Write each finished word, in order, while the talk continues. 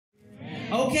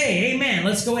Okay, amen.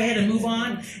 Let's go ahead and move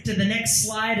on to the next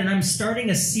slide. And I'm starting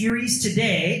a series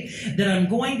today that I'm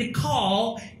going to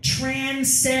call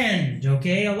Transcend,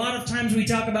 okay? A lot of times we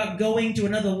talk about going to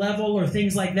another level or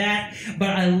things like that, but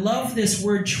I love this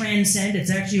word transcend. It's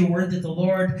actually a word that the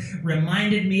Lord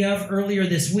reminded me of earlier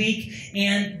this week.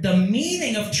 And the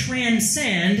meaning of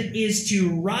transcend is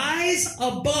to rise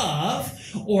above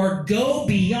or go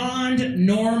beyond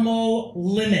normal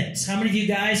limits. How many of you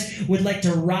guys would like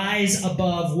to rise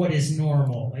above what is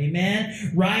normal?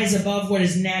 Amen? Rise above what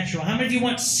is natural. How many of you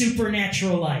want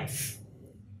supernatural life?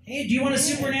 Hey, do you want a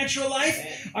supernatural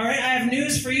life? All right, I have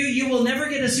news for you. You will never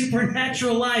get a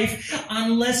supernatural life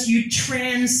unless you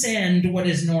transcend what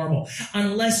is normal,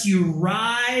 unless you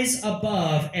rise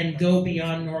above and go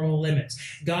beyond normal limits.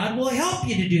 God will help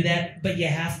you to do that, but you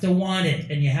have to want it,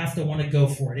 and you have to want to go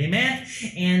for it. Amen?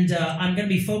 And I'm going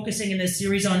to be focusing in this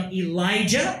series on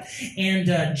Elijah.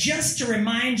 And just to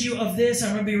remind you of this,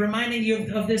 I'm going to be reminding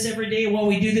you of this every day while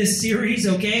we do this series,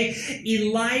 okay?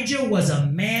 Elijah was a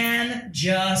man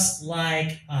just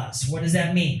like us. What does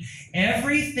that mean?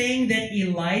 Everything that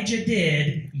Elijah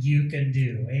did, you can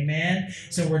do. Amen?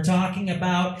 So we're talking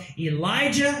about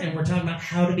Elijah, and we're talking about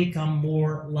how to become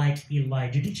more like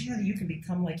Elijah. Did you know that you can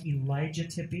become like Elijah,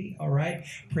 Tippy? All right.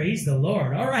 Praise the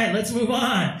Lord. All right, let's move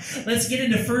on. Let's get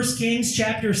into 1 Kings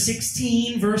chapter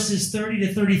 16, verses 30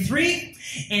 to 33.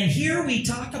 And here we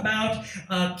talk about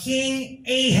King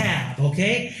Ahab,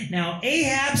 okay? Now,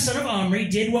 Ahab, son of Omri,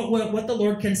 did what the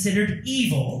Lord considered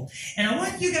evil. And I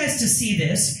want you guys to see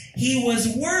this. He was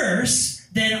worse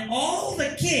than all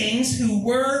the kings who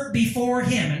were before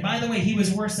him. And by the way, he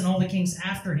was worse than all the kings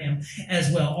after him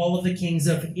as well, all of the kings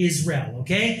of Israel,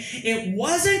 okay? It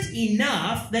wasn't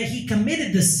enough that he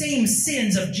committed the same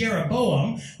sins of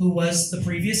Jeroboam, who was the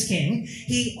previous king.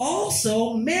 He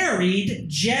also married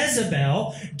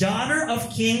Jezebel, daughter of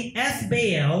King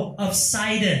Ethbaal of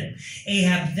Sidon.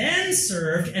 Ahab then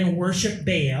served and worshipped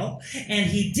Baal, and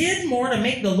he did more to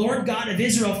make the Lord God of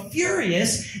Israel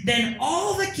furious than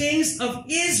all the kings of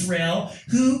Israel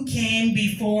who came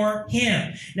before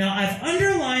him. Now, I've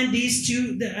underlined these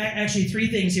actually three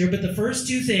things here, but the first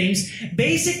two things,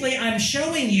 basically, I'm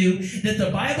showing you that the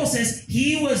Bible says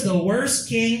he was the worst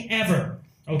king ever.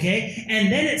 Okay?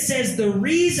 And then it says the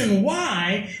reason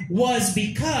why was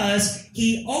because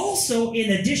he also,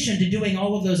 in addition to doing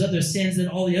all of those other sins that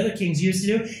all the other kings used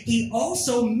to do, he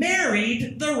also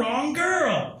married the wrong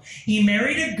girl. He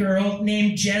married a girl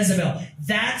named Jezebel.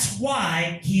 That's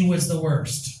why he was the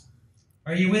worst.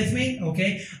 Are you with me?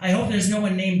 Okay. I hope there's no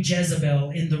one named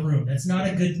Jezebel in the room. That's not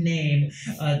a good name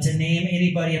to name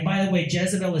anybody. And by the way,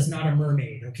 Jezebel is not a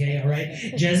mermaid. Okay. All right.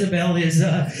 Jezebel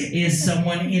is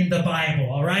someone in the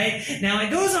Bible. All right. Now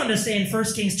it goes on to say in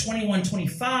 1 Kings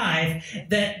 21:25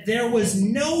 that there was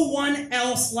no one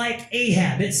else like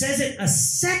Ahab. It says it a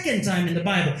second time in the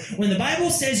Bible. When the Bible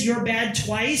says you're bad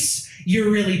twice,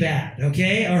 you're really bad,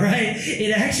 okay? All right?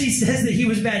 It actually says that he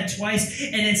was bad twice,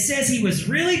 and it says he was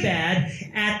really bad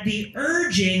at the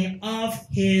urging of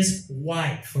his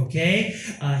wife, okay?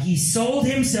 He sold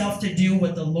himself to do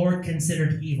what the Lord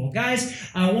considered evil. Guys,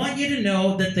 I want you to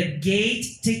know that the gate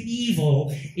to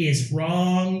evil is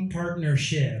wrong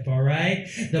partnership, all right?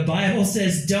 The Bible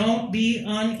says don't be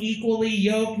unequally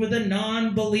yoked with a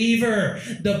non-believer.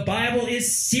 The Bible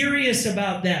is serious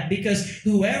about that because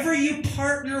whoever you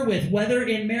partner with, whether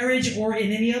in marriage or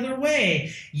in any other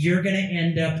way, you're going to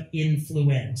end up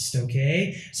influenced,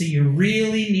 okay? So you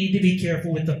really need to be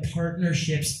careful with the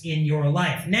partnerships in your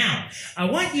life. Now, I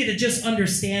want you to just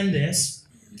understand this.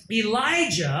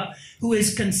 Elijah, who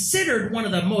is considered one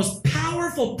of the most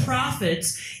powerful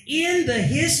prophets in the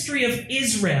history of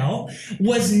Israel,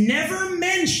 was never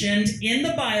mentioned in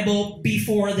the Bible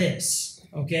before this.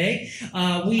 Okay?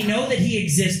 We know that he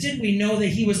existed. We know that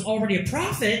he was already a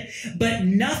prophet, but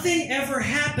nothing ever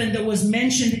happened that was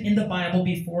mentioned in the Bible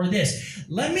before this.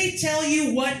 Let me tell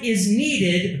you what is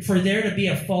needed for there to be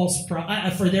a powerful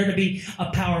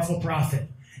prophet.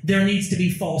 There needs to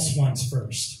be false ones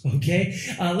first, okay?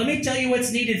 Let me tell you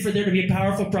what's needed for there to be a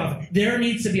powerful prophet. There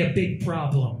needs to be a big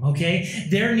problem, okay?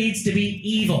 There needs to be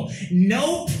evil.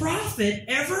 No prophet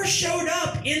ever showed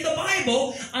up in the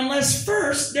Bible unless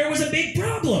first there was a big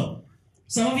problem.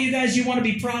 Some of you guys, you want to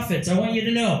be prophets. I want you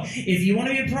to know, if you want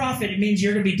to be a prophet, it means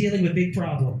you're going to be dealing with big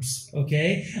problems,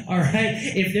 okay? All right?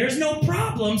 If there's no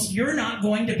problems, you're not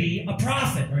going to be a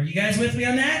prophet. Are you guys with me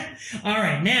on that? All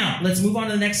right, now, let's move on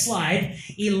to the next slide.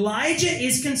 Elijah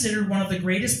is considered one of the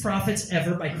greatest prophets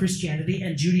ever by Christianity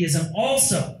and Judaism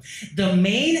also. The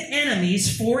main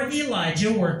enemies for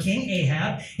Elijah were King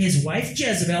Ahab, his wife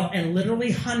Jezebel, and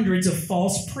literally hundreds of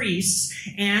false priests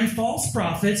and false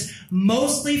prophets,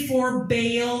 mostly for Baal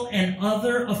Baal and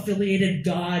other affiliated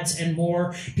gods and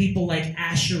more, people like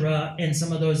Asherah and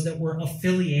some of those that were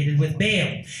affiliated with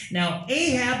Baal. Now,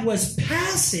 Ahab was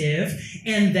passive,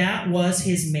 and that was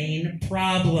his main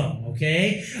problem,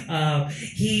 okay?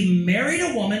 He married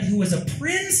a woman who was a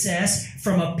princess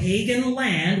from a pagan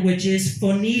land, which is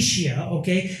Phoenicia,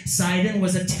 okay? Sidon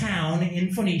was a town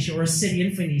in Phoenicia, or a city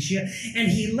in Phoenicia, and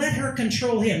he let her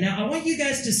control him. Now, I want you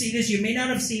guys to see this. You may not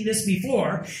have seen this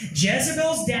before.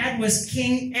 Jezebel's dad was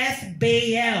King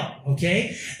Baal,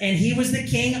 okay? And he was the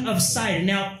king of Sidon.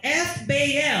 Now,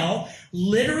 Baal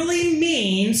literally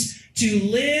means to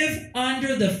live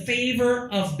under the favor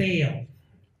of Baal.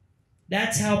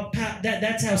 That's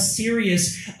how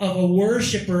serious of a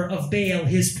worshiper of Baal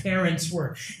his parents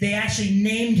were. They actually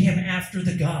named him after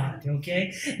the god,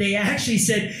 okay? They actually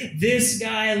said, this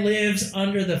guy lives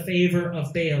under the favor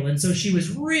of Baal. And so she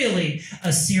was really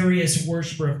a serious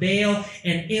worshiper of Baal,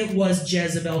 and it was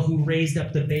Jezebel who raised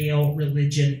up the Baal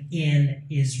religion in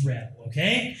Israel,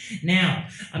 okay? Now,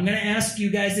 I'm going to ask you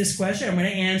guys this question. I'm going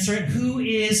to answer it. Who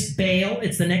is Baal?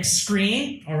 It's the next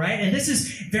screen, all right? And this is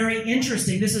very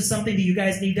interesting. This is something that you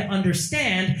guys need to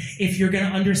understand if you're going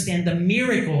to understand the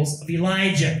miracles of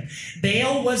Elijah.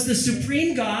 Baal was the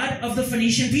supreme god of the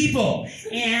Phoenician people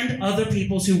and other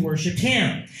peoples who worshipped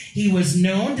him. He was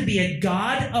known to be a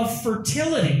god of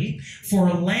fertility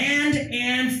for land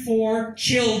and for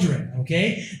children,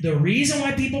 okay? The reason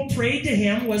why people prayed to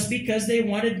him was because they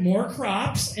wanted more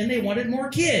crops and they wanted more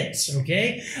kids,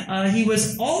 okay? He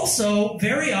was also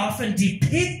very often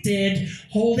depicted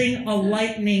holding a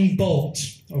lightning bolt.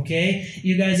 Okay,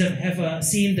 you guys have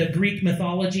seen the Greek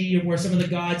mythology where some of the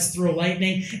gods throw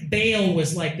lightning. Baal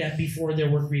was like that before there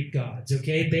were Greek gods,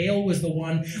 okay? Baal was the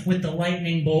one with the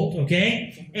lightning bolt,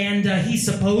 okay? And he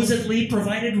supposedly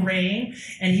provided rain,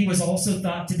 and he was also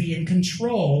thought to be in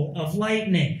control of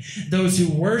lightning. Those who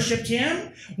worshipped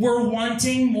him were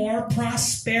wanting more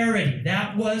prosperity.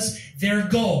 That was their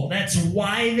goal. That's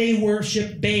why they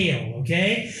worshiped Baal,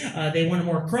 okay? They wanted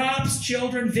more crops,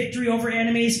 children, victory over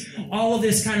enemies, all of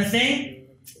this kind of thing.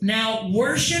 Now,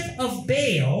 worship of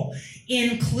Baal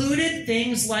included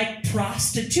things like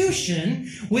prostitution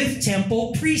with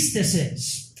temple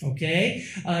priestesses. Okay,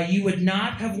 you would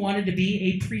not have wanted to be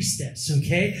a priestess,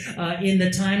 okay, in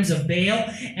the times of Baal.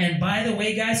 And by the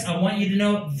way, guys, I want you to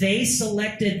know they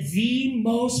selected the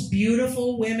most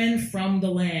beautiful women from the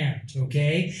land,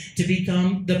 okay, to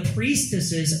become the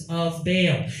priestesses of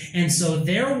Baal. And so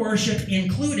their worship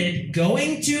included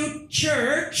going to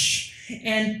church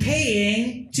and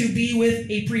paying to be with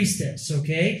a priestess,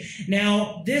 okay?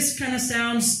 Now, this kind of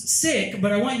sounds sick,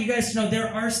 but I want you guys to know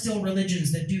there are still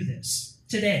religions that do this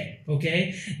today,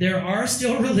 okay? There are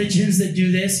still religions that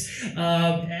do this.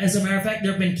 As a matter of fact,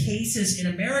 there have been cases in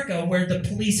America where the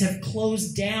police have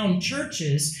closed down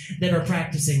churches that are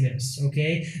practicing this,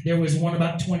 okay? There was one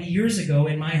about 20 years ago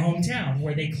in my hometown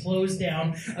where they closed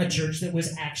down a church that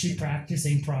was actually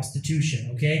practicing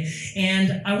prostitution, okay?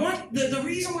 And I want, the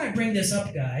reason why I bring this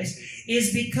up, guys,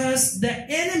 is because the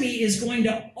enemy is going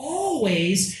to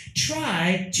always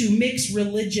try to mix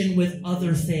religion with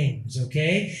other things,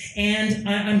 okay? And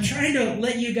I'm trying to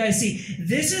let you guys see,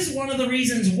 this is one of the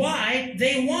reasons why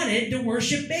they wanted to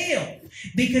worship Baal,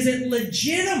 because it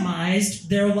legitimized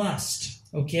their lust.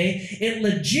 Okay? It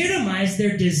legitimized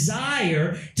their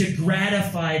desire to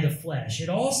gratify the flesh. It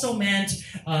also meant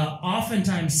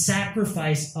oftentimes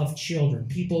sacrifice of children.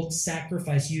 People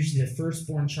sacrifice usually the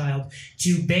firstborn child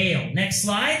to Baal. Next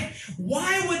slide.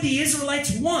 Why would the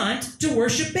Israelites want to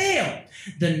worship Baal?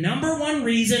 The number one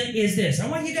reason is this. I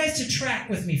want you guys to track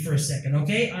with me for a second,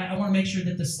 okay? I want to make sure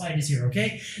that the slide is here,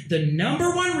 okay? The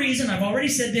number one reason, I've already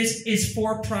said this, is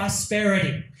for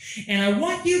prosperity. And I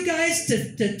want you guys to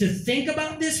think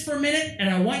about this for a minute, and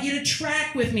I want you to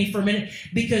track with me for a minute,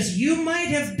 because you might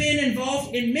have been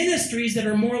involved in ministries that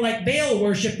are more like Baal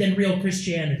worship than real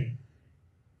Christianity.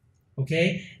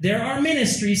 Okay? There are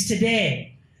ministries today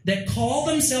that call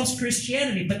themselves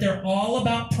Christianity, but they're all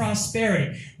about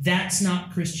prosperity. That's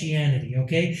not Christianity,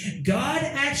 okay? God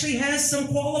actually has some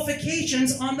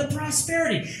qualifications on the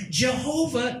prosperity.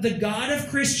 Jehovah, the God of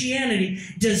Christianity,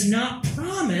 does not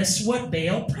promise what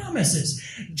Baal promises.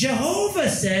 Jehovah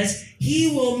says he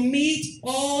will meet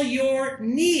all your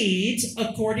needs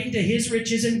according to his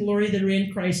riches and glory that are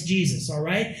in Christ Jesus, all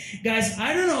right? Guys,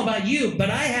 I don't know about you, but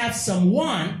I have some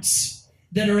wants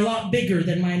that are a lot bigger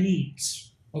than my needs.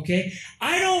 Okay?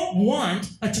 I don't want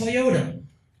a Toyota.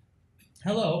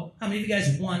 Hello? How many of you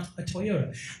guys want a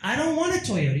Toyota? I don't want a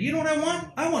Toyota. You know what I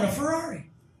want? I want a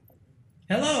Ferrari.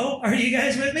 Hello? Are you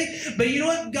guys with me? But you know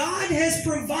what? God has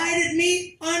provided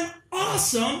me an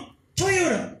awesome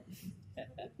Toyota.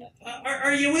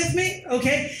 Are you with me?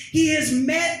 Okay. He has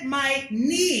met my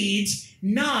needs,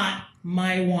 not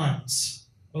my wants.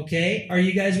 Okay, are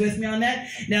you guys with me on that?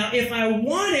 Now, if I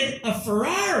wanted a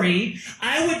Ferrari,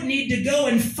 I would need to go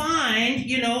and find,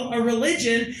 a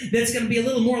religion that's going to be a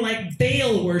little more like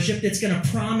Baal worship that's going to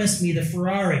promise me the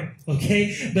Ferrari.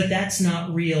 Okay, but that's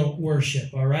not real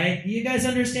worship, all right? You guys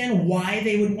understand why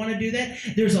they would want to do that?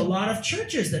 There's a lot of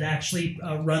churches that actually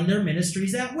run their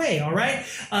ministries that way, all right?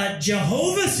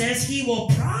 Jehovah says he will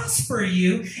prosper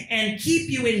you and keep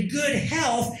you in good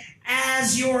health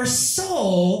as your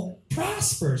soul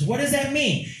prospers. What does that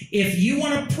mean? If you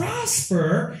want to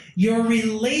prosper, your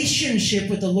relationship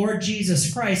with the Lord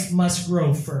Jesus Christ must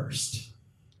grow first.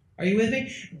 Are you with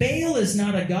me? Baal is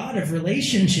not a God of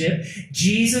relationship.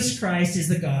 Jesus Christ is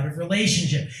the God of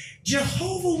relationship.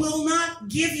 Jehovah will not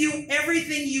give you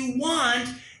everything you want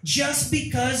just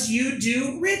because you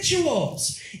do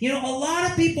rituals. A lot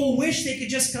of people wish they could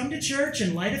just come to church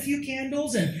and light a few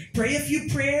candles and pray a few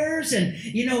prayers and,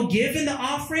 give in the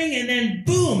offering, and then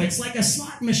boom, it's like a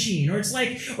slot machine, or it's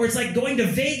like going to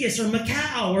Vegas or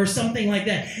Macau or something like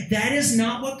that. That is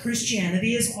not what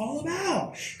Christianity is all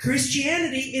about.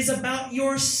 Christianity is about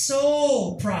your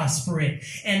soul prospering.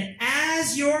 And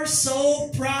as your soul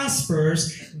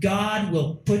prospers, God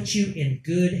will put you in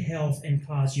good health and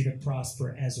cause you to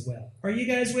prosper as well. Are you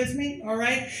guys with me? All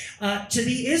right. To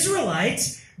the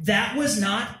Israelites, that was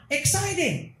not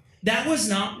exciting. That was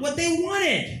not what they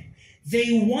wanted.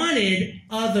 They wanted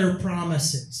other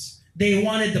promises. They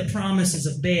wanted the promises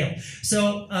of Baal.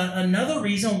 So another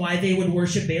reason why they would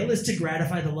worship Baal is to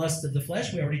gratify the lust of the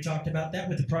flesh. We already talked about that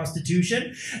with the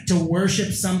prostitution. To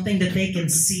worship something that they can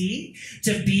see.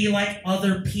 To be like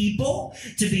other people.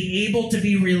 To be able to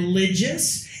be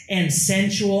religious and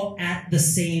sensual at the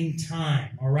same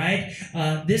time. All right?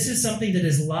 This is something that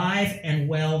is live and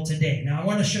well today. Now, I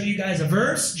want to show you guys a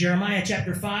verse. Jeremiah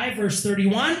chapter 5, verse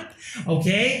 31.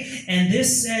 Okay? And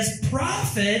this says,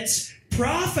 prophets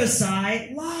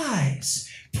prophesy lies.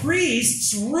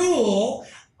 Priests rule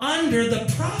under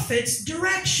the prophet's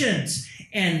directions.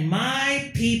 And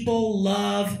my people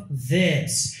love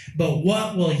this. But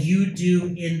what will you do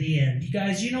in the end? You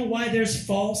guys, you know why there's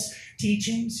false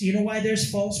teachings? You know why there's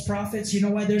false prophets? You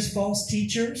know why there's false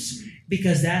teachers?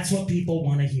 Because that's what people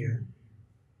want to hear.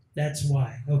 That's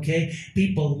why, okay?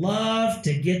 People love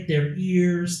to get their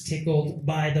ears tickled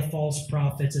by the false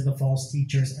prophets and the false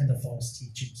teachers and the false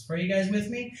teachings. Are you guys with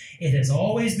me? It has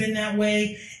always been that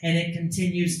way, and it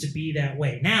continues to be that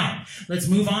way. Now, let's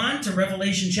move on to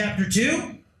Revelation chapter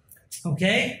 2,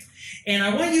 okay? And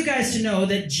I want you guys to know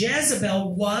that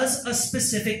Jezebel was a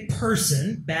specific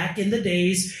person back in the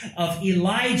days of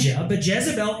Elijah, but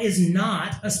Jezebel is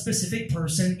not a specific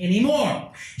person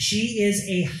anymore. She is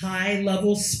a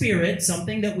high-level spirit,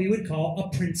 something that we would call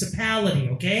a principality,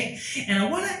 okay? And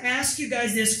I want to ask you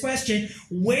guys this question: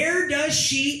 where does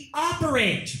she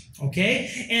operate?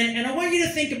 Okay? And I want you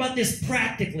to think about this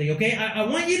practically, okay? I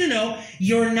want you to know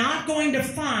you're not going to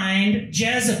find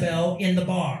Jezebel in the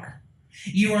bar.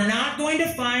 You are not going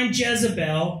to find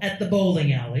Jezebel at the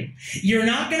bowling alley. You're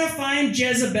not going to find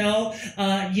Jezebel,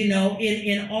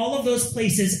 in all of those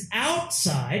places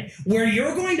outside. Where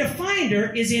you're going to find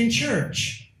her is in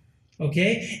church.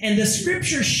 Okay? And the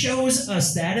scripture shows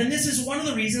us that. And this is one of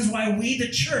the reasons why we,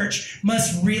 the church,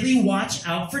 must really watch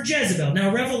out for Jezebel.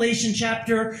 Now, Revelation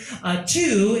chapter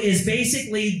 2 is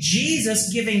basically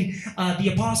Jesus giving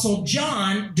the Apostle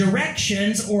John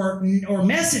directions or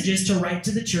messages to write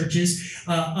to the churches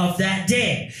of that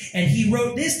day. And he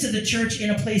wrote this to the church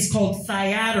in a place called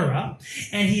Thyatira.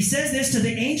 And he says this: to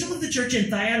the angel of the church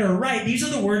in Thyatira write, these are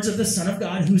the words of the Son of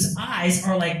God, whose eyes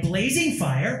are like blazing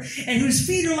fire and whose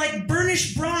feet are like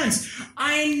burnished bronze.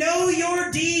 I know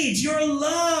your deeds, your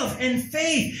love and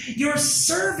faith, your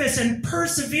service and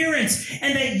perseverance,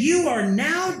 and that you are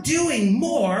now doing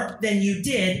more than you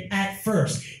did at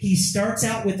first. He starts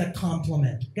out with a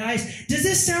compliment. Guys, does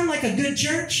this sound like a good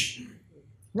church?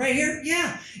 Right here?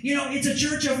 Yeah. It's a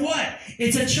church of what?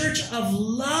 It's a church of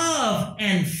love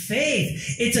and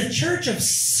faith. It's a church of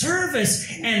service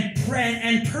and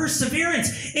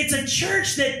perseverance. It's a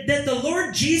church that the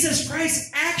Lord Jesus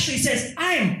Christ actually says,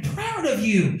 I am proud of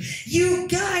you. You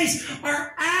guys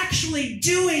are actually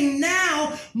doing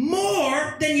now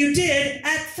more than you did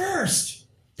at first.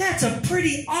 That's a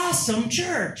pretty awesome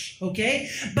church, okay?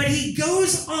 But he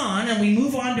goes on, and we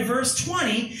move on to verse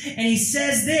 20, and he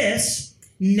says this: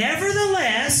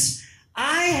 nevertheless,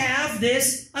 I have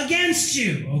this against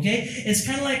you, okay? It's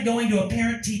kind of like going to a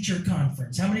parent-teacher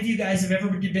conference. How many of you guys have ever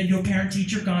been to a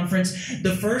parent-teacher conference?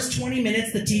 The first 20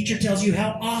 minutes, the teacher tells you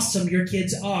how awesome your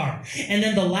kids are. And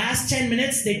then the last 10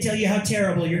 minutes, they tell you how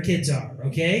terrible your kids are,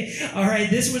 okay? All right,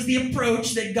 this was the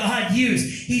approach that God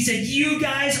used. He said, you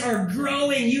guys are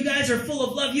growing. You guys are full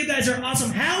of love. You guys are awesome.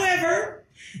 However,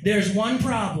 there's one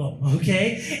problem,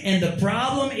 okay? And the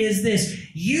problem is this.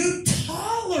 You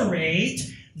tolerate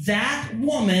that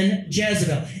woman,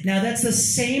 Jezebel. Now, that's the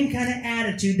same kind of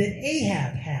attitude that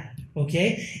Ahab had,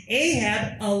 okay?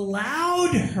 Ahab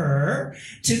allowed her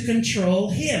to control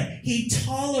him. He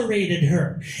tolerated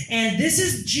her. And this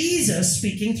is Jesus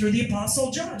speaking through the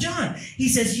Apostle John. He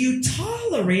says, you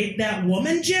tolerate that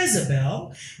woman,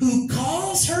 Jezebel, who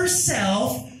calls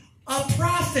herself a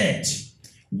prophet.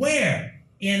 Where?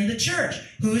 In the church.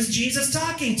 Who is Jesus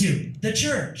talking to? The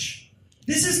church.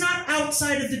 This is not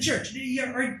outside of the church.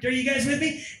 Are you guys with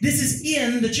me? This is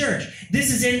in the church.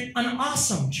 This is in an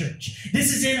awesome church.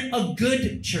 This is in a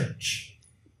good church.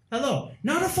 Hello.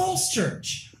 Not a false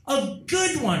church. A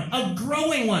good one. A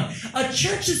growing one. A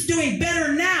church that's doing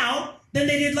better now than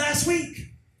they did last week.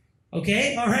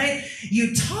 Okay, all right?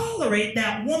 You tolerate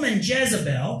that woman,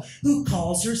 Jezebel, who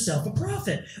calls herself a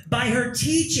prophet. By her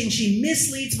teaching, she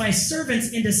misleads my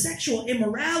servants into sexual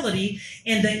immorality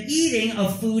and the eating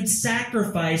of food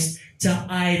sacrificed to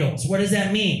idols. What does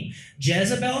that mean?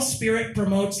 Jezebel's spirit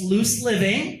promotes loose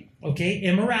living, okay,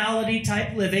 immorality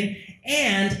type living,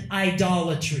 and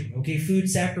idolatry, okay? Food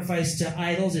sacrificed to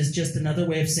idols is just another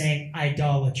way of saying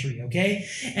idolatry, okay?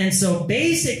 And so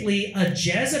basically, a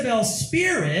Jezebel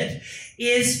spirit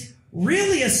is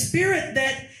really a spirit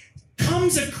that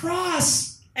comes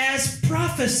across as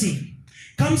prophecy,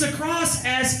 comes across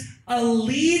as a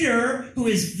leader who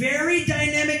is very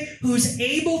dynamic, who's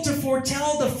able to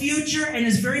foretell the future and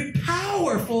is very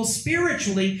powerful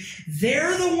spiritually.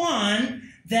 They're the one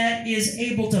that is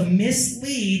able to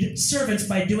mislead servants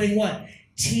by doing what?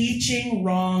 Teaching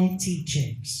wrong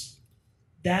teachings.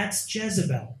 That's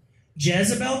Jezebel.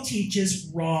 Jezebel teaches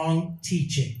wrong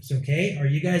teachings, okay? Are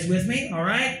you guys with me? All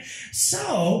right?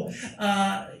 So,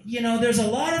 there's a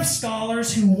lot of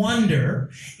scholars who wonder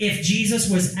if Jesus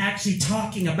was actually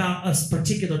talking about a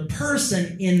particular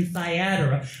person in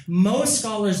Thyatira. Most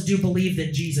scholars do believe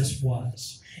that Jesus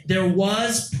was. There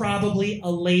was probably a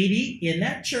lady in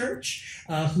that church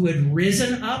who had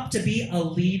risen up to be a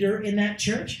leader in that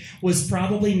church, was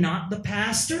probably not the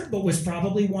pastor, but was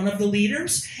probably one of the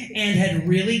leaders, and had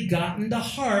really gotten the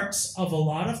hearts of a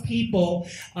lot of people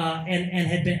and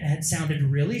had sounded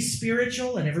really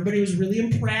spiritual, and everybody was really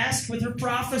impressed with her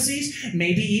prophecies,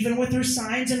 maybe even with her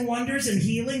signs and wonders and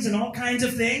healings and all kinds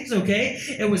of things, okay?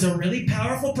 It was a really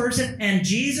powerful person, and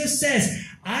Jesus says,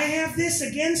 I have this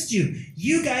against you.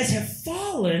 You guys have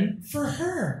fallen for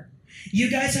her. You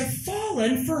guys have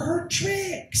fallen for her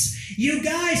tricks. You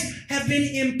guys have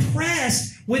been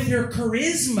impressed with her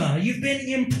charisma. You've been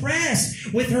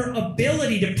impressed with her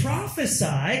ability to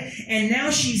prophesy, and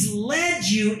now she's led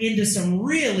you into some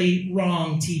really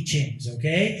wrong teachings,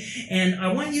 okay? And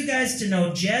I want you guys to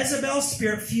know Jezebel's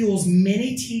spirit fuels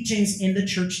many teachings in the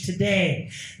church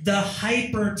today. The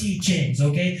hyper teachings,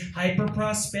 okay? Hyper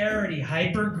prosperity,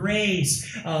 hyper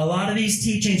grace. A lot of these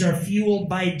teachings are fueled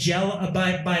by Jezebel.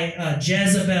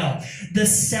 The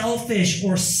selfish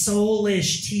or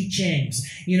soulish teachings,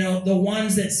 the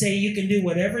ones that say you can do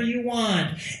whatever you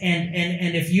want,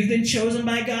 and if you've been chosen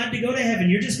by God to go to heaven,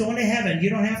 you're just going to heaven. You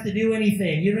don't have to do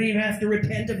anything. You don't even have to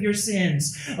repent of your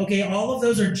sins. Okay, all of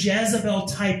those are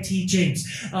Jezebel-type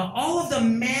teachings. All of the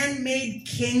man-made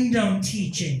kingdom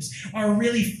teachings are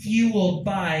really fueled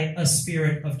by a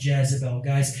spirit of Jezebel,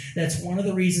 guys. That's one of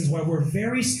the reasons why we're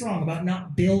very strong about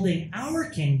not building our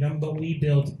kingdom, but we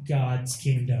build God's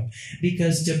kingdom.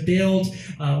 Because to build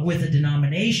with a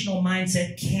denominational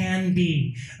mindset can be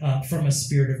from a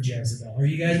spirit of Jezebel. Are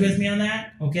you guys with me on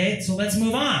that? Okay, so let's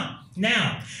move on.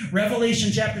 Now,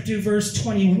 Revelation chapter 2, verse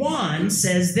 21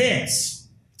 says this,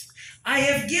 I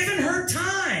have given her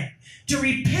time to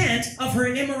repent of her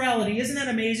immorality. Isn't that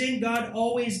amazing? God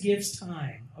always gives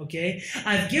time. Okay,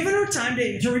 I've given her time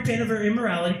to repent of her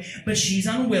immorality, but she's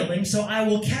unwilling, so I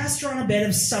will cast her on a bed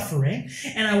of suffering,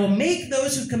 and I will make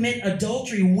those who commit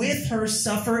adultery with her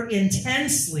suffer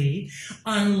intensely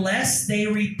unless they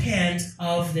repent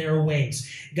of their ways.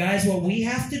 Guys, what we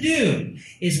have to do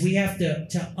is we have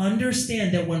to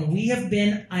understand that when we have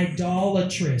been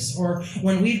idolatrous or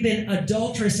when we've been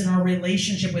adulterous in our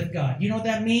relationship with God, you know what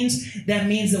that means? That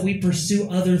means that we pursue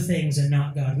other things and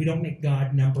not God. We don't make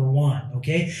God number one,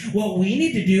 okay? okay? What we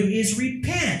need to do is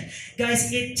repent.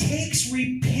 Guys, it takes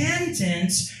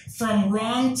repentance from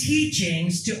wrong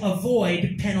teachings to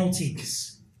avoid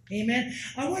penalties. Amen?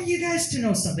 I want you guys to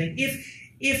know something.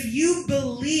 If you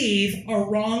believe a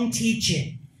wrong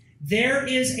teaching, there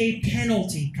is a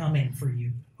penalty coming for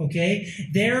you. Okay?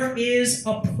 There is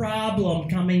a problem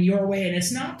coming your way, and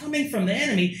it's not coming from the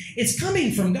enemy, it's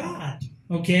coming from God.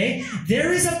 Okay?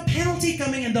 There is a penalty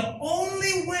coming, and the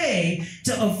only way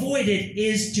to avoid it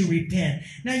is to repent.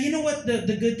 Now, you know what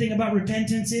the good thing about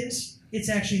repentance is? It's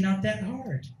actually not that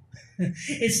hard.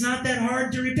 It's not that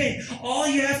hard to repent. All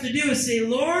you have to do is say,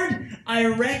 Lord, I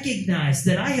recognize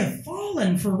that I have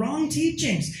fallen for wrong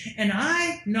teachings. And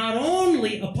I not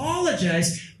only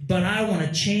apologize, but I want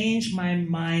to change my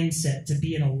mindset to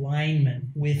be in alignment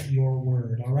with your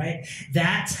word. All right?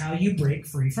 That's how you break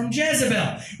free from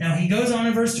Jezebel. Now, he goes on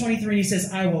in verse 23 and he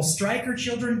says, I will strike her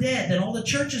children dead, that all the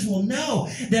churches will know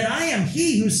that I am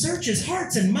he who searches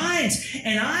hearts and minds,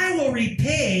 and I will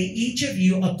repay each of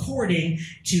you according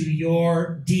to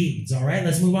your deeds. All right?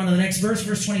 Let's move on to the next verse,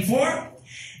 verse 24.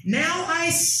 Now I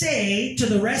say to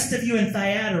the rest of you in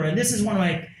Thyatira, and this is one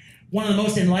of the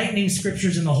most enlightening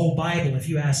scriptures in the whole Bible, if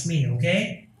you ask me,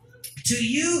 okay? To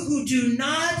you who do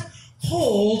not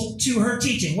hold to her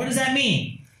teaching. What does that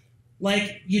mean?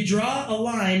 Like, you draw a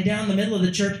line down the middle of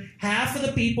the church. Half of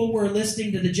the people were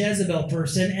listening to the Jezebel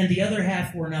person, and the other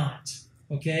half were not.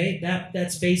 Okay?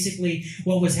 That's basically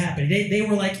what was happening. They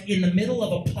were like in the middle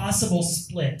of a possible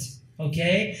split.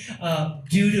 Okay?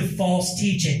 Due to false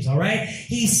teachings, all right?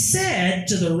 He said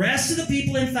to the rest of the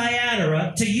people in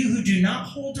Thyatira, to you who do not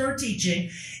hold our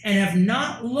teaching and have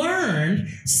not learned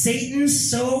Satan's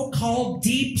so-called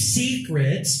deep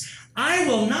secrets, I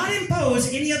will not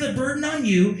impose any other burden on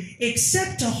you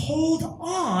except to hold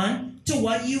on to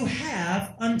what you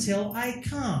have until I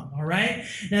come, all right?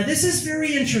 Now, this is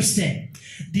very interesting.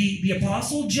 The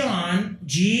Apostle John,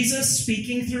 Jesus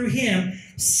speaking through him,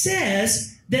 says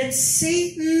that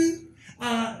Satan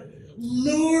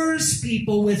lures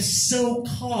people with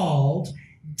so-called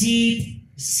deep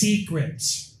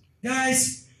secrets.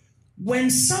 Guys, when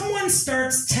someone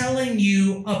starts telling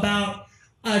you about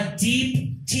a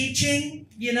deep teaching,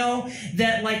 you know,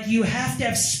 that like you have to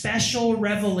have special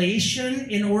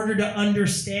revelation in order to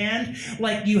understand,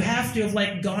 like you have to have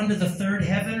like gone to the third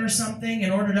heaven or something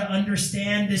in order to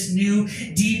understand this new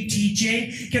deep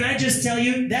teaching, can I just tell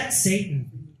you, that's Satan.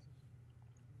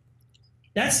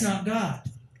 That's not God.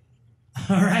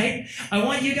 All right? I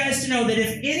want you guys to know that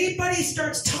if anybody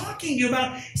starts talking to you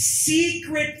about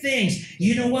secret things,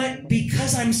 you know what?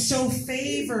 Because I'm so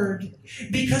favored,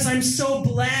 because I'm so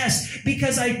blessed,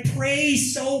 because I pray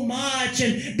so much,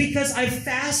 and because I've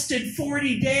fasted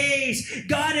 40 days,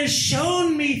 God has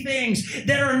shown me things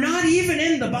that are not even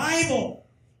in the Bible.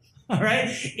 All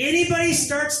right? Anybody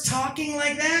starts talking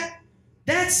like that,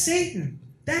 that's Satan.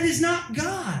 That is not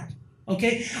God.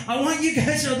 Okay? I want you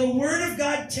guys to know the Word of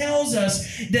God tells us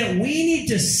that we need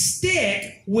to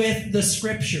stick with the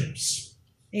Scriptures.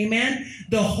 Amen?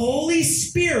 The Holy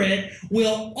Spirit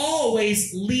will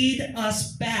always lead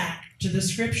us back to the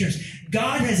Scriptures.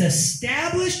 God has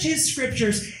established His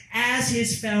Scriptures as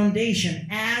His foundation,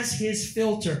 as His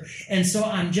filter. And so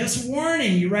I'm just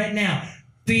warning you right now,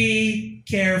 be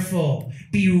careful.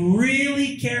 Be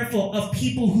really careful of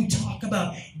people who talk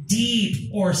about deep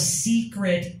or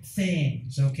secret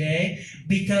things, okay?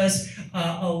 Because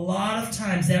a lot of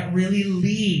times that really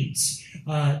leads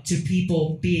to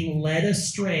people being led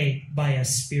astray by a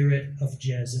spirit of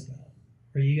Jezebel.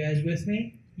 Are you guys with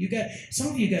me? Some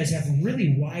of you guys have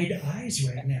really wide eyes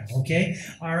right now, okay?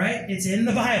 All right? It's in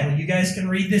the Bible. You guys can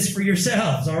read this for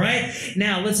yourselves, all right?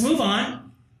 Now, let's move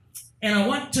on. And I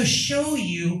want to show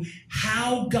you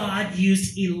how God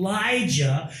used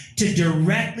Elijah to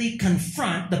directly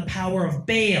confront the power of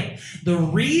Baal. The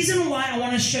reason why I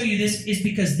want to show you this is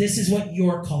because this is what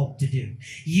you're called to do.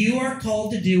 You are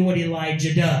called to do what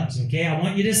Elijah does, okay? I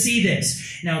want you to see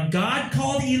this. Now, God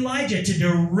called Elijah to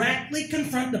directly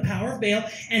confront the power of Baal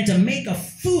and to make a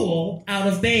fool out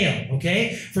of Baal,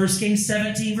 okay? 1 Kings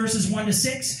 17, verses 1 to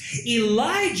 6.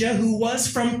 Elijah, who was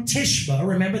from Tishba,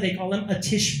 remember they call him a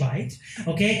Tishbite,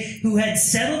 okay, who had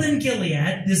settled in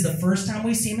Gilead. This is the first time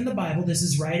we see him in the Bible. This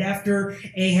is right after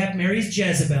Ahab marries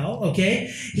Jezebel,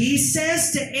 okay? He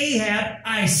says to Ahab,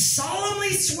 I solemnly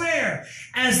swear,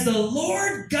 as the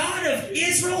Lord God of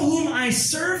Israel whom I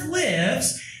serve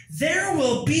lives, there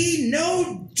will be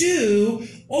no dew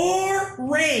or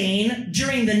rain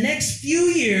during the next few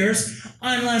years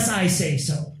unless I say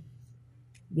so.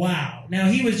 Wow. Now,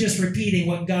 he was just repeating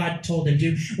what God told him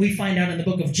to. We find out in the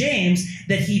book of James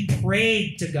that he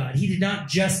prayed to God. He did not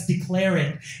just declare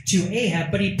it to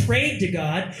Ahab, but he prayed to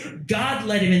God. God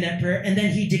led him in that prayer, and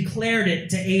then he declared it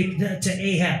to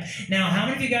Ahab. Now, how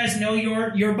many of you guys know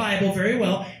your Bible very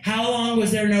well? How long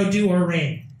was there no dew or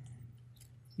rain?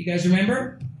 You guys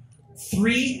remember?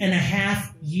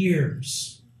 3.5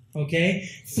 years. Okay?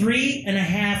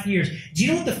 3.5 years. Do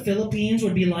you know what the Philippines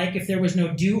would be like if there was no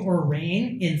dew or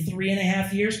rain in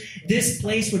 3.5 years? This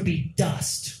place would be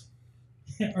dust.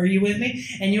 Are you with me?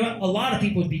 And you know what? A lot of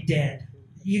people would be dead.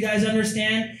 You guys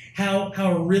understand how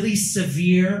really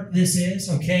severe this is?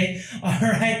 Okay? All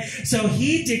right? So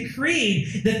he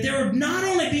decreed that there would not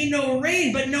only be no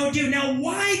rain, but no dew. Now,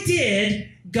 why did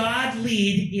God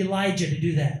lead Elijah to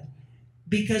do that?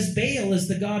 Because Baal is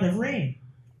the god of rain.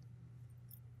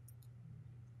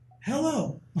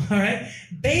 Hello. All right.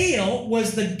 Baal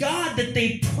was the god that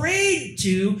they prayed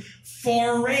to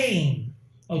for rain.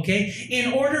 Okay.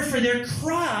 In order for their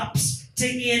crops to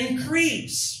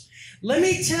increase. Let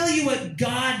me tell you what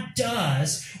God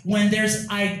does when there's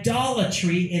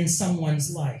idolatry in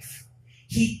someone's life.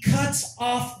 He cuts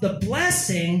off the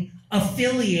blessing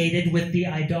affiliated with the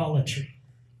idolatry.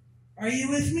 Are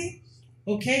you with me?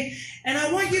 Okay. And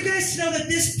I want you guys to know that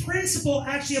this principle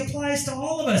actually applies to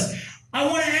all of us. I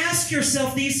want you to ask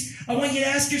yourself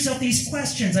these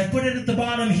questions. I put it at the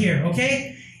bottom here,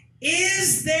 okay?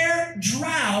 Is there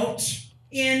drought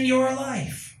in your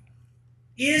life?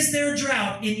 Is there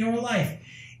drought in your life?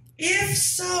 If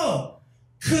so,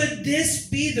 could this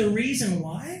be the reason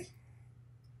why?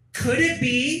 Could it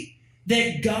be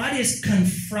that God is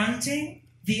confronting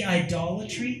the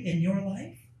idolatry in your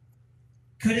life?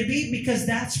 Could it be? Because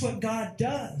that's what God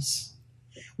does.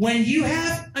 When you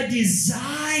have a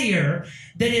desire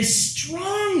that is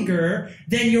stronger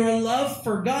than your love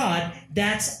for God,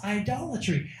 that's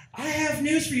idolatry. I have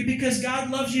news for you, because God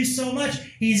loves you so much,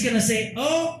 He's going to say,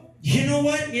 oh, you know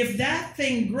what? If that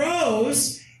thing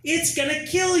grows, it's going to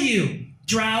kill you.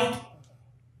 Drought.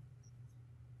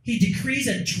 He decrees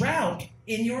a drought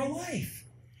in your life.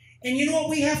 And you know what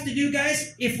we have to do,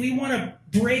 guys? If we want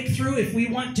to break through, if we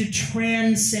want to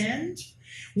transcend,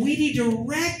 we need to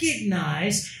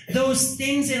recognize those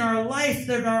things in our life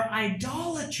that are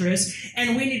idolatrous,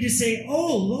 and we need to say,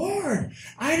 oh, Lord,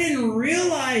 I didn't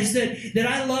realize that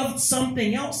I loved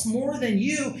something else more than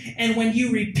you, and when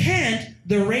you repent,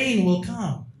 the rain will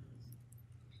come.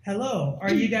 Hello,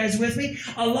 are you guys with me?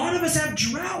 A lot of us have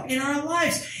drought in our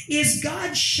lives. Is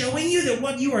God showing you that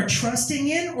what you are trusting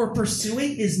in or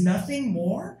pursuing is nothing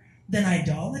more than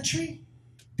idolatry?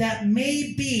 That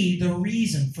may be the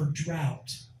reason for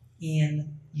drought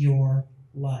in your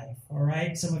life. All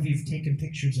right? Some of you have taken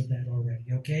pictures of that already,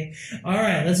 okay? All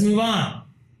right, let's move on.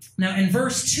 Now, in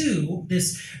verse 2,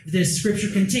 this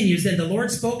scripture continues. Then the Lord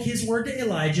spoke His word to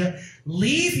Elijah.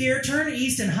 Leave here, turn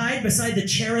east, and hide beside the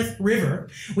Cherith River,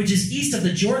 which is east of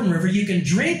the Jordan River. You can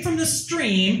drink from the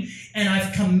stream, and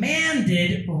I've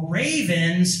commanded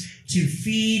ravens to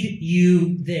feed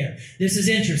you there. This is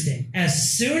interesting.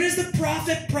 As soon as the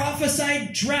prophet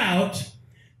prophesied drought,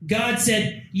 God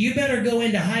said, you better go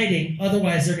into hiding,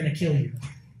 otherwise they're going to kill you.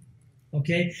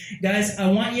 Okay? Guys,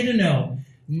 I want you to know,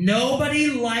 nobody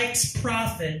likes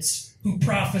prophets who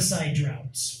prophesy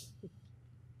droughts.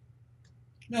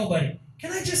 Nobody.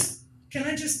 Can I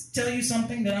just tell you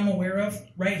something that I'm aware of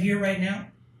right here, right now?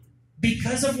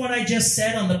 Because of what I just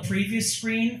said on the previous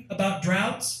screen about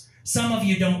droughts, some of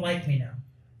you don't like me now.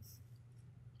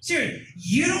 Seriously,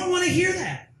 you don't want to hear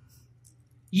that.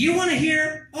 You want to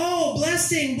hear, oh,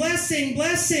 blessing, blessing,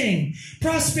 blessing,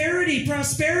 prosperity,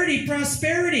 prosperity,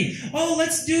 prosperity. Oh,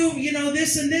 let's do,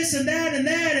 this and this and that and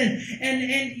that.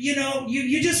 And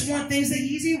you just want things the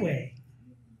easy way.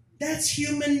 That's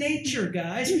human nature,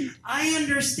 guys. I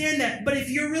understand that. But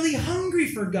if you're really hungry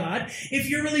for God, if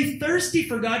you're really thirsty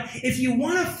for God, if you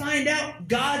want to find out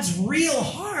God's real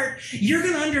heart, you're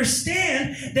going to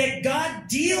understand that God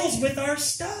deals with our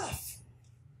stuff.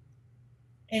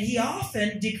 And He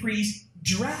often decrees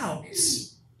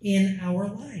droughts in our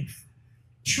life.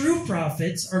 True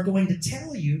prophets are going to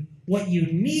tell you what you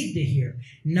need to hear,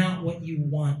 not what you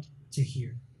want to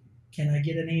hear. Can I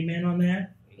get an amen on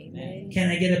that? Amen. Can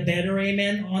I get a better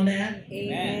amen on that?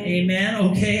 Amen. Amen.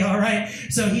 Okay, all right.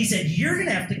 So he said, you're going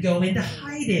to have to go into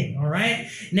hiding, all right?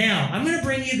 Now, I'm going to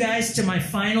bring you guys to my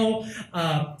final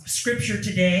scripture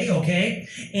today, okay?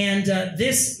 And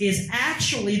this is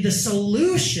actually the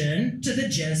solution to the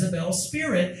Jezebel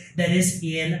spirit that is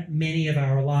in many of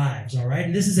our lives, all right?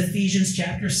 And this is Ephesians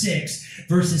chapter 6,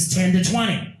 verses 10 to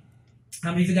 20. How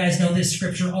many of you guys know this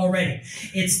scripture already?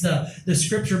 It's the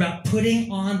scripture about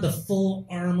putting on the full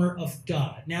armor of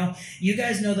God. Now, you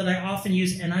guys know that I often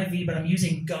use NIV, but I'm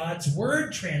using God's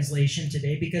Word translation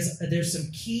today because there's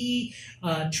some key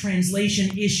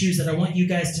translation issues that I want you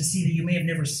guys to see that you may have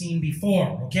never seen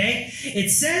before, okay? It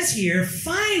says here,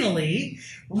 finally,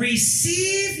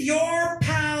 receive your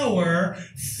power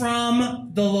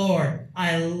from the Lord.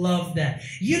 I love that.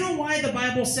 You know why the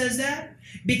Bible says that?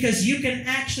 Because you can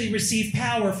actually receive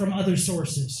power from other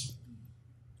sources.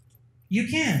 You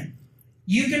can.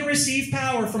 You can receive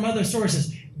power from other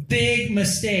sources. Big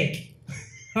mistake.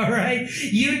 All right?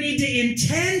 You need to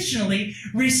intentionally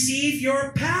receive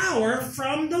your power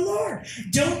from the Lord.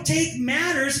 Don't take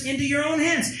matters into your own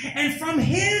hands. And from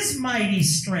His mighty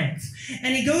strength.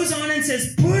 And he goes on and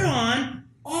says, put on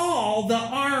all the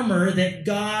armor that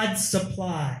God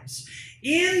supplies.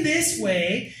 In this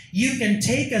way, you can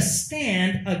take a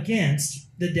stand against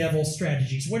the devil's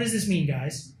strategies. What does this mean,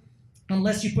 guys?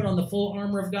 Unless you put on the full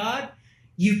armor of God,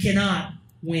 you cannot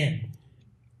win.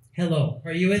 Hello,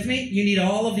 are you with me? You need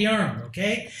all of the armor,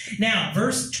 okay? Now,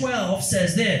 verse 12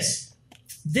 says this.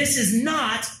 This is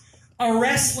not a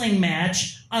wrestling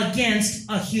match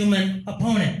against a human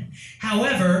opponent.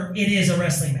 However, it is a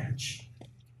wrestling match,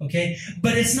 okay?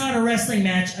 But it's not a wrestling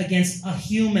match against a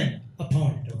human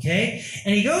opponent, okay?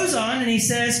 And he goes on and he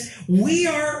says, we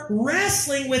are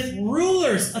wrestling with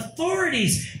rulers,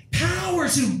 authorities,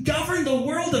 powers who govern the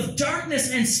world of darkness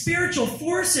and spiritual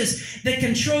forces that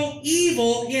control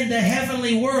evil in the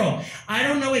heavenly world. I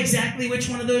don't know exactly which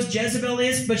one of those Jezebel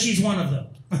is, but she's one of them.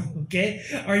 Okay?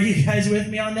 Are you guys with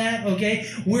me on that? Okay?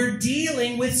 We're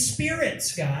dealing with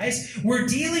spirits, guys. We're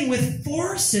dealing with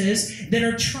forces that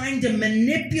are trying to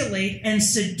manipulate and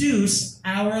seduce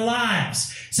our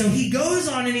lives. So he goes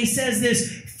on and he says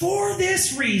this, for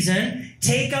this reason,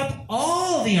 take up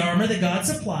all the armor that God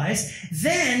supplies,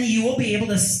 then you will be able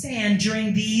to stand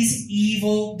during these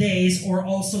evil days, or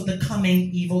also the coming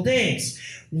evil days.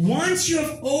 Once you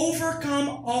have overcome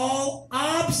all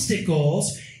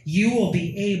obstacles, you will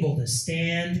be able to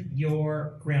stand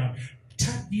your ground.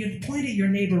 You point at your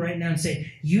neighbor right now and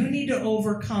say, you need to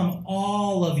overcome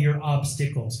all of your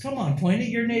obstacles. Come on, point at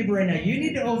your neighbor right now. You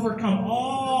need to overcome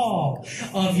all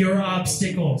of your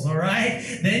obstacles, all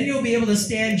right? Then you'll be able to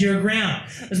stand your ground.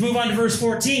 Let's move on to verse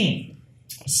 14.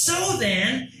 So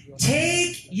then,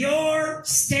 take your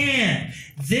stand.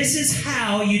 This is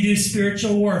how you do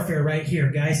spiritual warfare right here,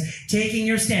 guys. Taking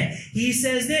your stand. He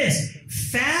says this,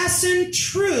 fasten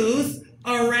truth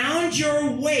around your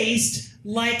waist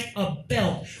like a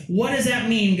belt. What does that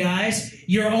mean, guys?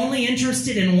 You're only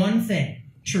interested in one thing,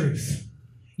 truth.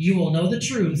 You will know the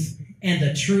truth, and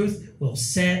the truth will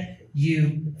set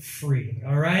you free,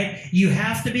 all right? You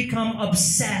have to become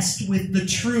obsessed with the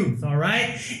truth, all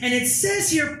right? And it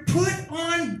says here, put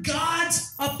on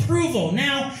God's approval.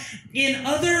 Now, in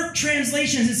other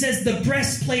translations, it says the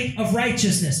breastplate of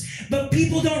righteousness. But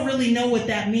people don't really know what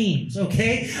that means,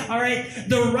 okay? All right?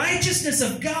 The righteousness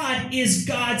of God is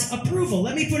God's approval.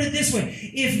 Let me put it this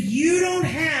way. If you don't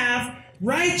have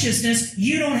righteousness,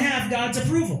 you don't have God's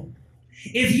approval.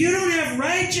 If you don't have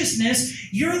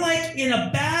righteousness, you're like in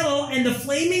a battle and the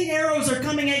flaming arrows are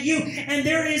coming at you and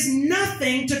there is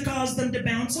nothing to cause them to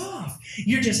bounce off.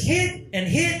 You're just hit and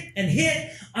hit and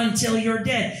hit until you're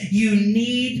dead. You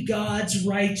need God's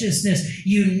righteousness.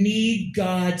 You need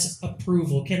God's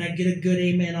approval. Can I get a good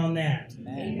amen on that?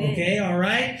 Amen. Okay, all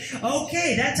right?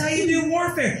 Okay, that's how you do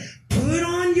warfare. Put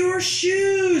on your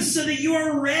shoes so that you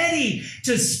are ready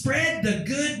to spread the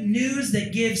good news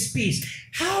that gives peace.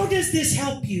 How does this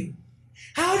help you?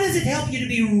 How does it help you to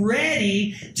be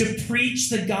ready to preach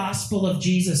the gospel of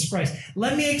Jesus Christ?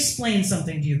 Let me explain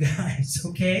something to you guys,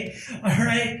 okay? All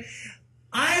right?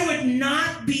 I would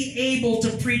not be able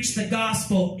to preach the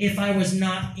gospel if I was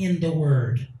not in the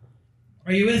Word.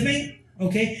 Are you with me?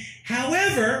 Okay?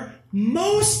 However,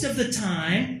 most of the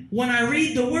time, when I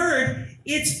read the Word,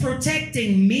 it's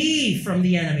protecting me from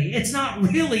the enemy. It's not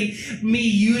really me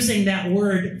using that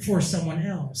word for someone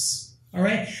else. All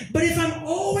right? But if I'm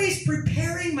always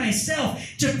preparing myself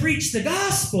to preach the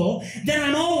gospel, then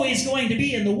I'm always going to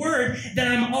be in the Word,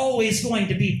 then I'm always going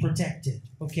to be protected.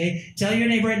 Okay? Tell your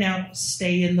neighbor right now,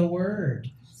 stay in the Word.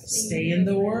 Stay in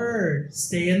the Word.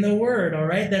 Stay in the Word, all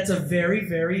right? That's a very,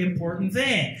 very important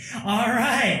thing. All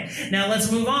right. Now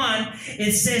let's move on.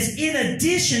 It says, in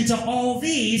addition to all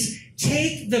these,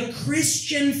 take the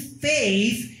Christian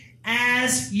faith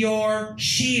as your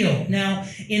shield. Now,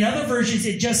 in other versions,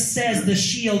 it just says the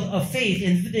shield of faith.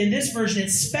 In this version, it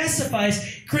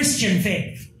specifies Christian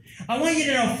faith. I want you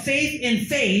to know faith in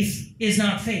faith is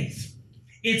not faith.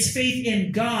 It's faith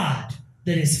in God.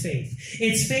 that is faith.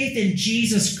 It's faith in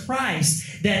Jesus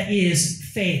Christ that is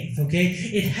faith, okay?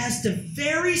 It has to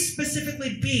very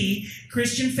specifically be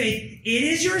Christian faith. It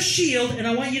is your shield, and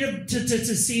I want you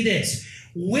to see this.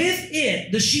 With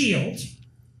it, the shield,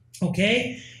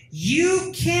 okay,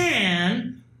 you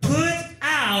can put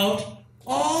out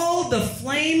all the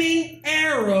flaming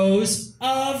arrows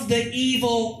of the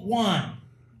evil one.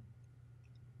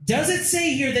 Does it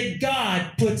say here that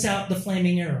God puts out the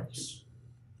flaming arrows?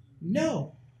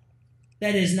 No.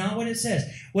 That is not what it says.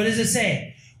 What does it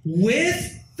say?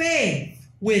 With faith,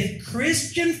 with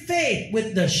Christian faith,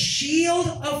 with the shield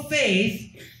of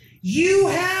faith, you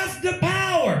have the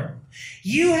power.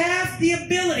 You have the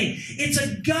ability. It's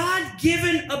a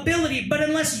God-given ability, but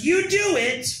unless you do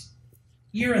it,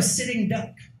 you're a sitting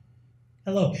duck.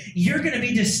 Hello. You're going to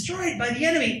be destroyed by the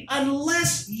enemy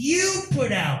unless you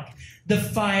put out the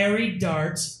fiery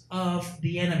darts of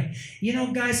the enemy. You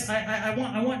know, guys, I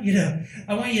want you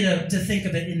to think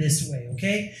of it in this way,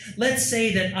 okay? Let's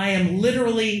say that I am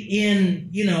literally in,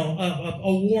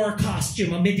 a war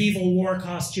costume, a medieval war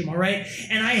costume, all right?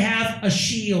 And I have a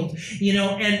shield,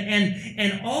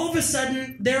 and all of a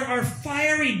sudden there are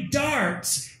fiery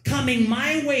darts coming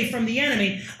my way from the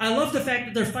enemy. I love the fact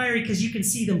that they're fiery because you can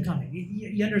see them coming.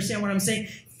 You understand what I'm saying?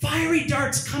 Fiery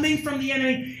darts coming from the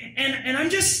enemy, and I'm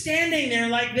just standing there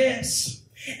like this.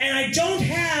 And I don't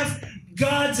have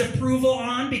God's approval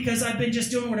on because I've been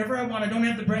just doing whatever I want. I don't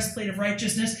have the breastplate of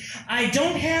righteousness. I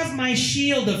don't have my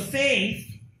shield of faith,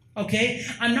 okay?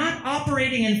 I'm not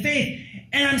operating in faith.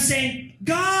 And I'm saying,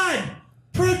 God,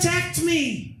 protect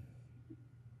me.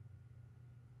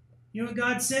 You know what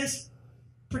God says?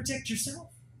 Protect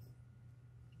yourself.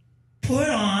 Put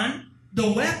on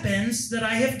the weapons that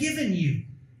I have given you.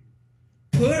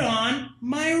 Put on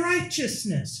my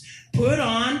righteousness. Put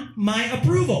on my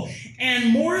approval. And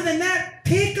more than that,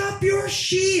 pick up your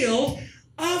shield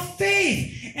of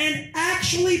faith and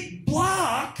actually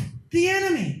block the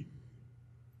enemy.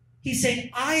 He's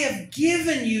saying, I have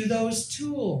given you those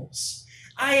tools.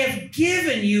 I have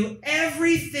given you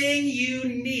everything you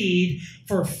need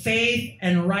for faith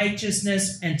and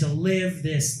righteousness and to live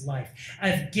this life.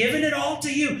 I've given it all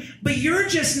to you, but you're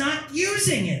just not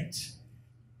using it.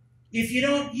 If you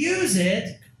don't use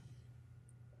it,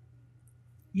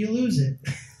 you lose it.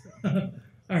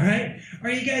 All right?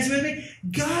 Are you guys with me?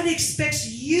 God expects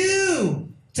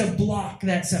you to block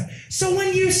that stuff. So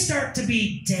when you start to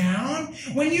be down,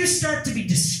 when you start to be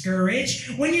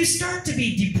discouraged, when you start to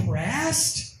be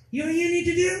depressed, you know what you need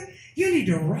to do? You need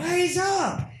to rise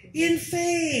up in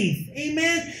faith.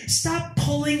 Amen? Stop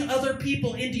pulling other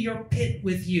people into your pit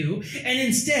with you and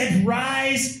instead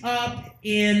rise up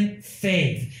in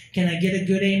faith. Can I get a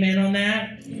good amen on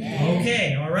that? Amen.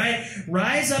 Okay, all right.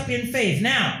 Rise up in faith.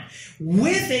 Now,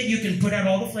 with it, you can put out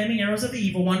all the flaming arrows of the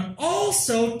evil one.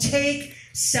 Also, take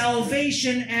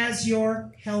salvation as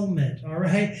your helmet, all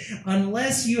right?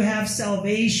 Unless you have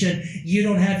salvation, you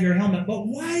don't have your helmet. But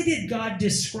why did God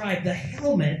describe the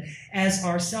helmet as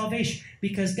our salvation?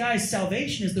 Because, guys,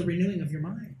 salvation is the renewing of your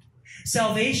mind.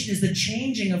 Salvation is the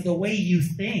changing of the way you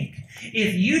think.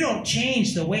 If you don't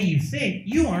change the way you think,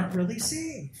 you aren't really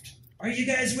saved. Are you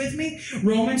guys with me?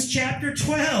 Romans chapter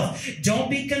 12. Don't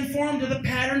be conformed to the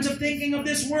patterns of thinking of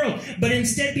this world, but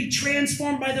instead be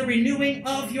transformed by the renewing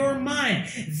of your mind.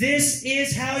 This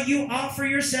is how you offer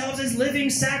yourselves as living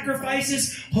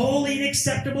sacrifices, holy and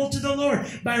acceptable to the Lord,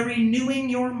 by renewing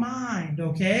your mind,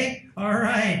 okay? All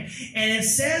right. And it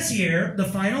says here, the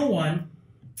final one,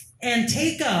 and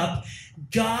take up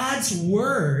God's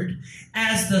word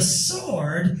as the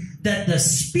sword that the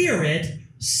Spirit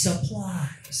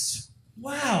supplies.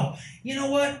 Wow. You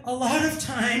know what? A lot of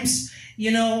times,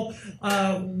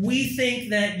 we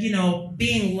think that,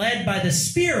 being led by the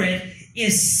Spirit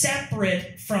is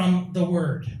separate from the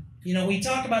Word. We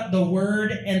talk about the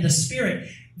Word and the Spirit.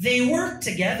 They work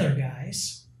together,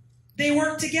 guys. They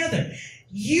work together.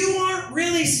 You aren't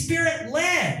really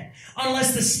Spirit-led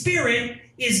unless the Spirit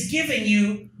is giving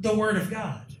you the Word of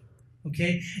God.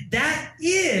 Okay? That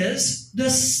is the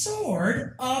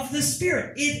sword of the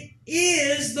Spirit. It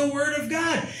is the Word of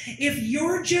God. If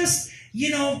you're just,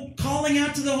 calling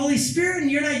out to the Holy Spirit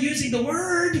and you're not using the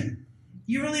Word,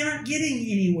 you really aren't getting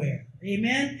anywhere.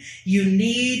 Amen? You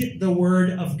need the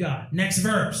Word of God. Next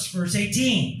verse, verse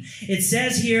 18. It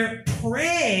says here,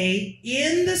 pray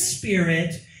in the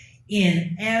Spirit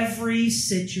in every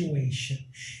situation.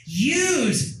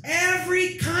 Use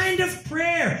every kind of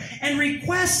prayer and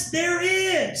request there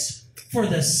is. For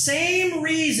the same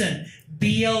reason,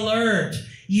 be alert.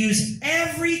 Use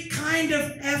every kind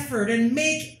of effort and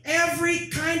make every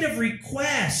kind of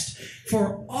request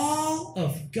for all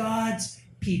of God's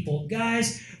people.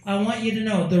 Guys, I want you to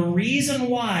know the reason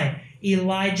why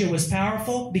Elijah was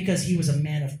powerful, because he was a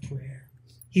man of prayer.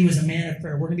 He was a man of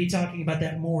prayer. We're going to be talking about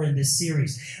that more in this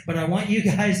series. But I want you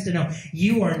guys to know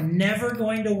you are never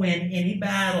going to win any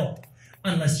battle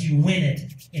unless you win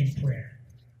it in prayer.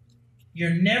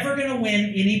 You're never going to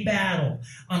win any battle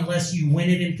unless you win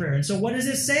it in prayer. And so what does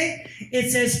it say?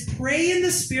 It says, pray in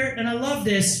the Spirit. And I love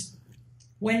this.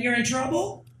 When you're in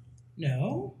trouble?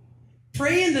 No.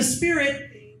 Pray in the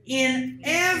Spirit in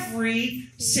every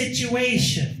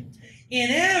situation. In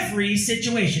every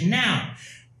situation. Now,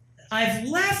 I've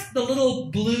left the little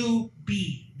blue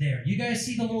bee there. You guys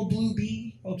see the little blue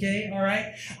bee? Okay, all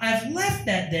right. I've left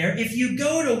that there. If you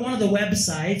go to one of the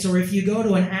websites or if you go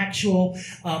to an actual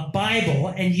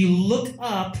Bible and you look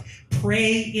up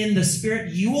pray in the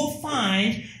Spirit, you will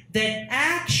find that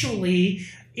actually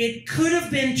it could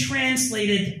have been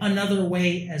translated another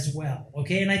way as well.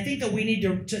 Okay, and I think that we need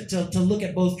to look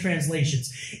at both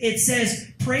translations. It says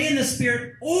pray in the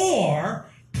Spirit or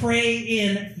pray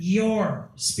in your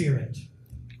spirit.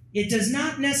 It does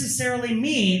not necessarily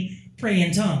mean pray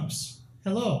in tongues.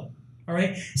 Hello. All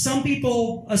right. Some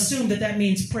people assume that that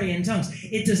means pray in tongues.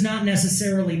 It does not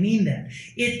necessarily mean that.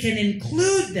 It can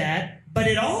include that, but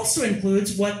it also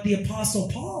includes what the Apostle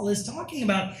Paul is talking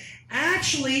about.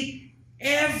 Actually,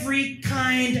 every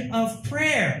kind of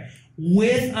prayer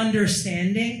with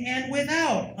understanding and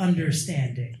without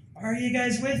understanding. Are you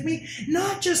guys with me?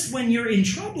 Not just when you're in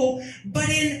trouble, but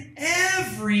in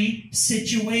every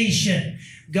situation.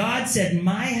 God said,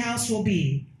 my house will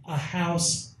be a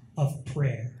house of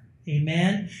prayer.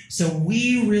 Amen? So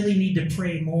we really need to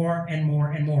pray more and more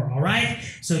and more. All right?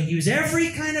 So use every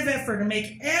kind of effort to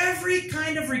make every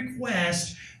kind of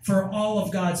request for all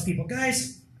of God's people.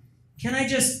 Guys, can I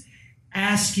just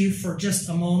ask you for just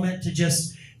a moment to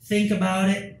just think about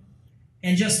it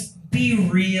and just be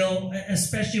real,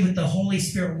 especially with the Holy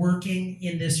Spirit working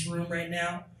in this room right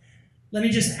now? Let me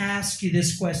just ask you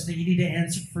this question that you need to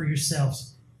answer for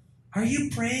yourselves. Are you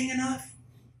praying enough?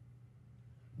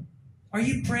 Are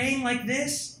you praying like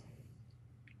this?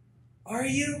 Are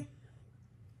you?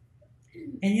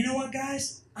 And you know what,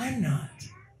 guys? I'm not.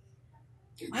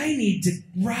 I need to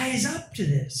rise up to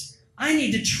this. I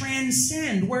need to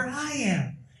transcend where I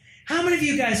am. How many of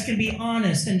you guys can be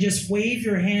honest and just wave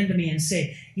your hand to me and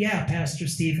say, yeah, Pastor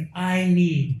Steve, I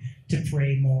need to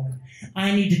pray more.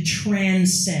 I need to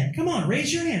transcend. Come on,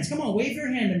 raise your hands. Come on, wave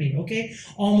your hand to me, okay?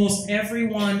 Almost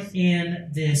everyone in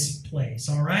this place,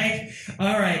 all right?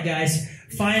 All right, guys,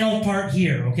 final part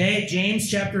here, okay? James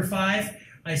chapter 5.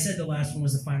 I said the last one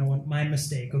was the final one. My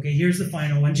mistake. Okay, here's the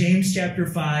final one. James chapter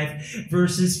 5,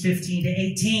 verses 15 to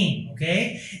 18.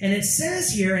 Okay? And it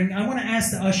says here, and I want to ask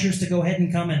the ushers to go ahead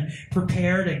and come and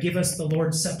prepare to give us the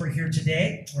Lord's Supper here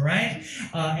today. All right?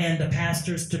 And the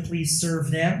pastors to please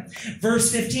serve them.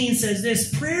 Verse 15 says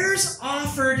this, prayers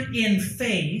offered in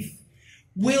faith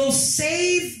will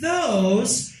save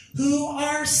those who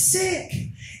are sick,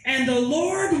 and the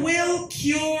Lord will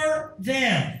cure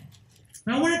them.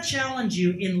 Now, I want to challenge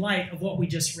you in light of what we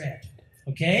just read,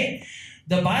 okay?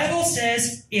 The Bible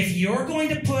says if you're going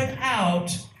to put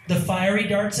out the fiery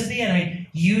darts of the enemy,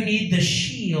 you need the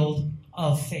shield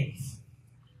of faith.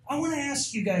 I want to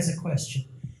ask you guys a question.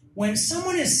 When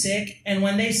someone is sick and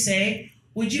when they say,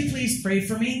 would you please pray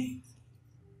for me?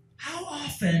 How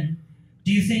often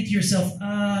do you think to yourself,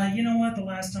 you know what, the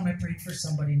last time I prayed for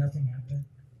somebody, nothing happened?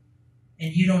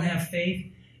 And you don't have faith?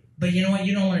 But you know what?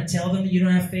 You don't want to tell them that you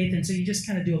don't have faith, and so you just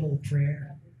kind of do a little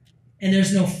prayer. And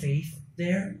there's no faith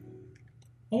there.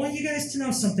 I want you guys to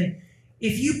know something.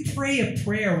 If you pray a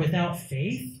prayer without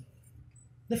faith,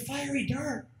 the fiery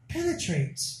dart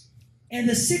penetrates, and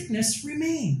the sickness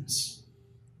remains.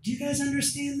 Do you guys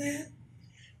understand that?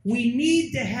 We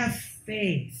need to have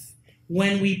faith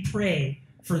when we pray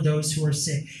for those who are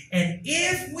sick. And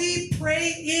if we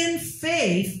pray in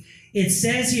faith, it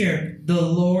says here, the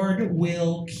Lord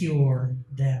will cure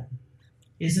them.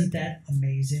 Isn't that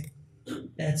amazing?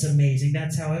 That's amazing.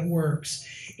 That's how it works.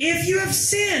 If you have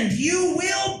sinned, you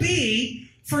will be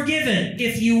forgiven.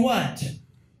 If you what?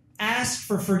 Ask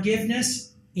for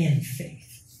forgiveness in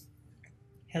faith.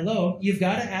 Hello, you've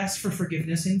got to ask for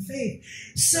forgiveness in faith.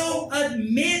 So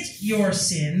admit your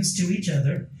sins to each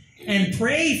other and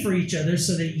pray for each other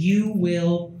so that you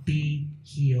will be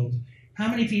healed. How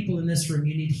many people in this room,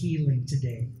 you need healing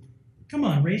today? Come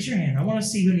on, raise your hand. I want to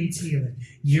see who needs healing.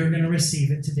 You're going to receive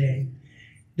it today.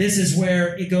 This is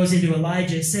where it goes into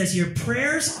Elijah. It says here,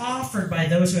 prayers offered by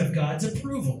those who have God's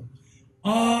approval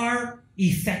are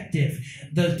effective.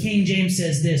 The King James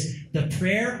says this, the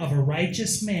prayer of a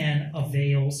righteous man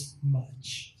avails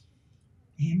much.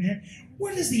 Amen.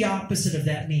 What does the opposite of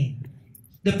that mean?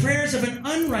 The prayers of an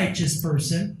unrighteous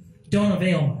person don't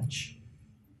avail much.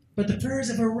 But the prayers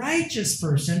of a righteous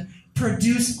person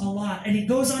produce a lot. And he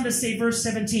goes on to say, verse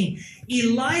 17,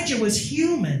 Elijah was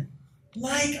human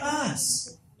like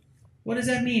us. What does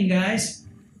that mean, guys?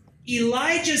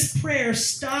 Elijah's prayer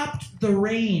stopped the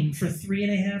rain for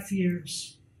 3.5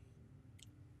 years.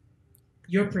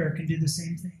 Your prayer can do the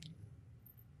same thing.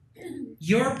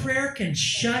 Your prayer can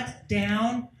shut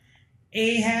down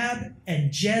Ahab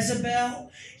and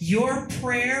Jezebel. Your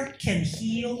prayer can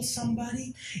heal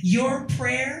somebody. Your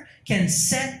prayer can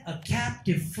set a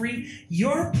captive free.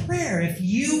 Your prayer, if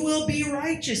you will be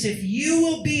righteous, if you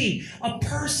will be a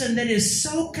person that is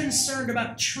so concerned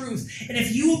about truth, and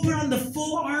if you will put on the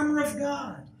full armor of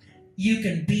God, you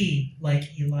can be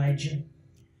like Elijah.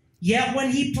 Yet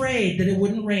when he prayed that it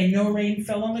wouldn't rain, no rain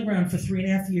fell on the ground for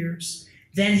 3.5 years.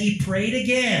 Then he prayed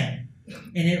again,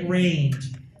 and it rained,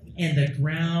 and the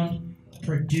ground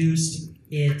produced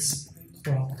its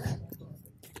crop.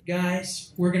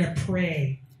 Guys, we're going to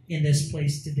pray in this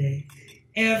place today.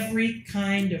 Every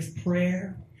kind of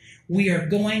prayer. We are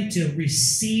going to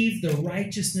receive the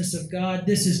righteousness of God.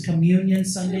 This is Communion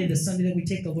Sunday, the Sunday that we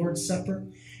take the Lord's Supper.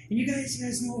 And you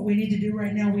guys know what we need to do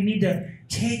right now? We need to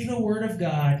take the Word of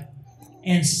God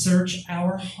and search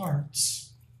our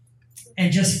hearts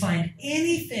and just find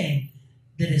anything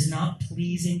that is not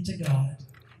pleasing to God.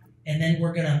 And then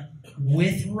we're going to,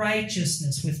 with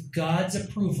righteousness, with God's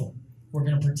approval, we're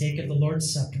going to partake of the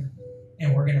Lord's Supper.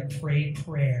 And we're going to pray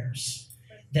prayers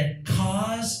that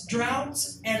cause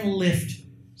droughts and lift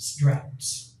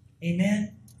droughts.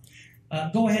 Amen?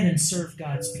 Go ahead and serve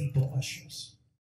God's people, ushers.